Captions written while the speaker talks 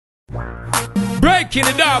Breaking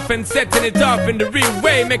it off and setting it off in the real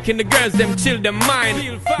way, making the girls them chill their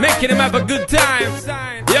mind, making them have a good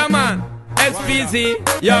time. Yeah man,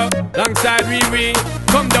 SPZ, yo, alongside Riri.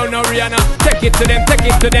 Come down now Rihanna, take it to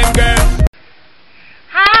them girl.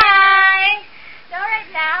 Hi! So right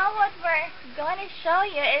now what we're going to show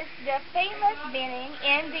you is the famous beating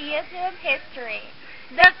in the YouTube history.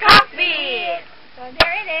 The cup beat! So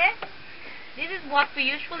there it is. This is what we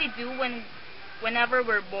usually do whenever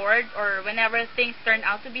we're bored or whenever things turn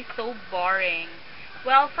out to be so boring.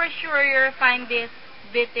 Well, for sure you'll find this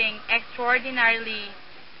beating extraordinarily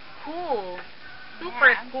cool.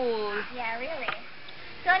 Super cool. Yeah, really.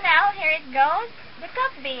 So now here it goes. The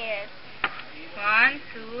cup beat. 1,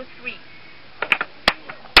 2, 3.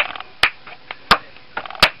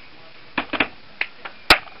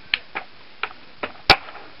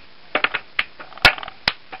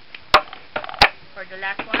 For the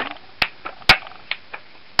last one.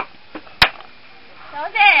 So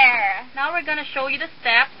there. Now we're gonna show you the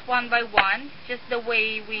steps one by one, just the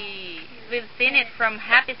way we've seen it from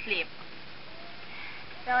Happy Slip.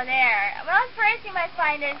 So there. Well, at first you might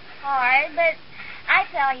find this hard, but I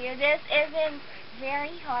tell you, this isn't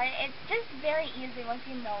very hard. It's just very easy once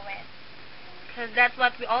you know it. Because that's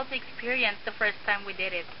what we also experienced the first time we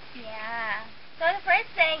did it. Yeah. So the first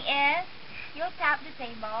thing is, you'll tap the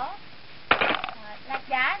table, like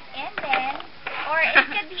that, and then, or it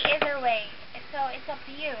could be either way. So it's up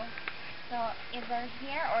to you. So either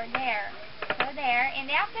here or there. So there, and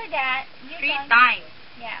after that, you 3 times.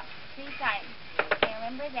 Yeah, 3 times. Okay,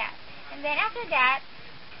 remember that. And then after that,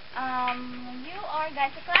 you are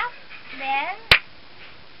going to clap, then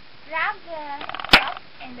grab the cup,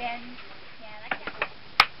 and then, yeah, like that.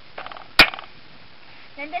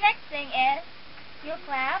 Then the next thing is, you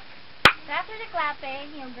clap. So after the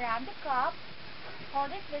clapping, you grab the cup,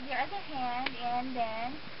 hold it with your other hand, and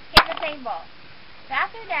then hit the table. So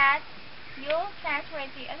after that, you'll transfer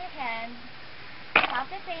it to your other hand, tap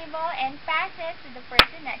the table, and pass it to the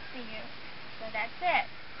person next to you. So that's it.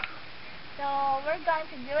 So we're going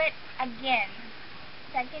to do it again,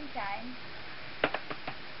 second time.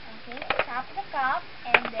 Okay, tap the cup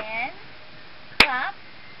and then clap.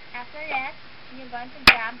 After that, you're going to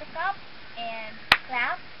grab the cup and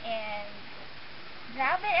clap and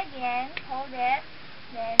grab it again, hold it,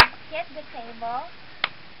 then hit the table,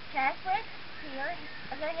 transfer it to your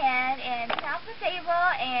other hand and tap the table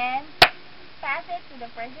and pass it to the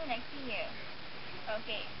person next to you.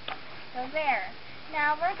 Okay, so there.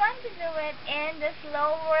 Now we're going to do it in the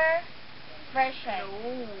slower version.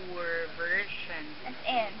 Slower version. As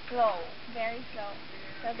in, slow. Very slow.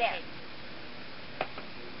 So there.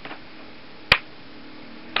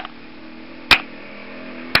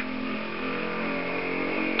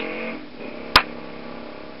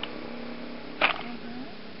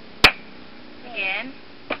 Again.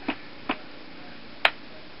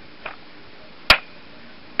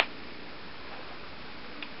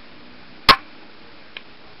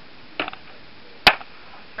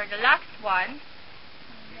 For the last one.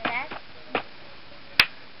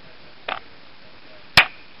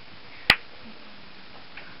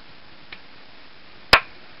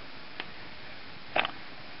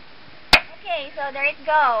 Okay, so there it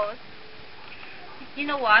goes. You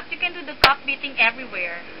know what? You can do the cup beating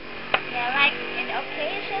everywhere. Yeah, like in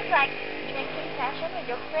occasions, like drinking session with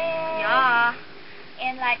your friends. Yeah.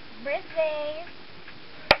 And like birthdays.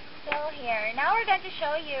 So here, now we're going to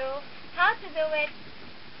show you how to do it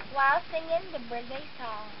while singing the birthday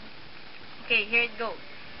song. Okay, here it goes.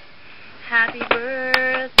 Happy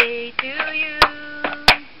birthday to you.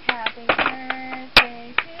 Happy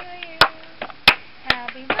birthday to you.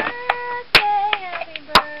 Happy birthday, happy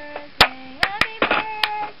birthday, happy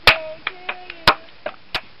birthday to you.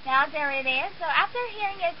 Now there it is. So after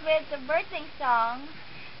hearing it with the birthday song,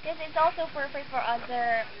 this is also perfect for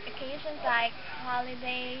other occasions like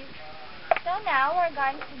holidays. So now we're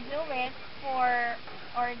going to do it for,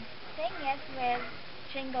 or sing it with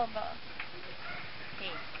Jingle Bells.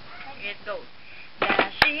 Okay, here it goes.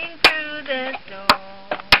 Dashing through the snow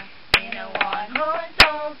in a one-horse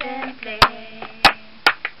open sleigh.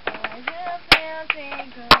 O'er the fields we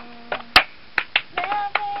go,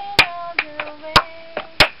 laughing all the way.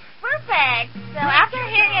 Perfect! So after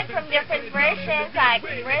hearing it from different versions like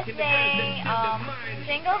birthday,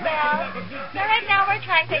 Jingle Bells, so right now we're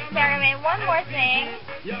trying to experiment one more thing,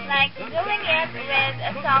 like doing it with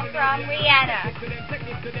a song from Rihanna.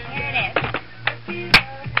 Here it is.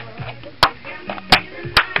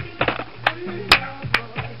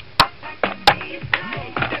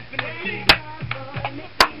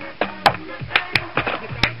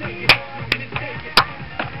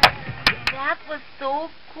 That was so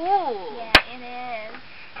cool. cool. Yeah, it is.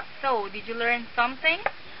 So, did you learn something?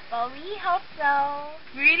 Well, we hope so.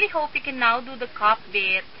 We really hope you can now do the cup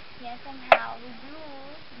bit. Yeah, somehow we do.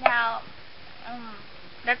 Now,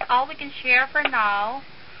 That's all we can share for now.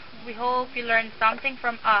 We hope you learned something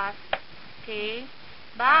from us. Okay?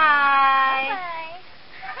 Bye!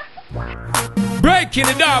 bye-bye. Breaking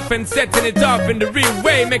it off and setting it off in the real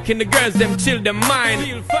way, making the girls them chill their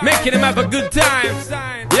mind, making them have a good time.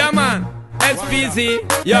 Yeah man,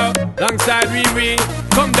 SPZ, yo, alongside Riri.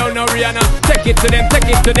 Come down now Rihanna, take it to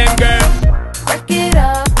them girl. Work it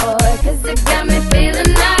up, boy, 'cause it got me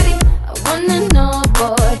feeling naughty. I wanna know,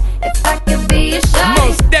 boy, if I could be a shawty.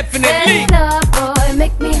 Most definitely. Set it up, boy,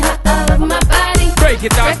 make me hot all over my body. Break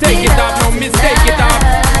it off, take it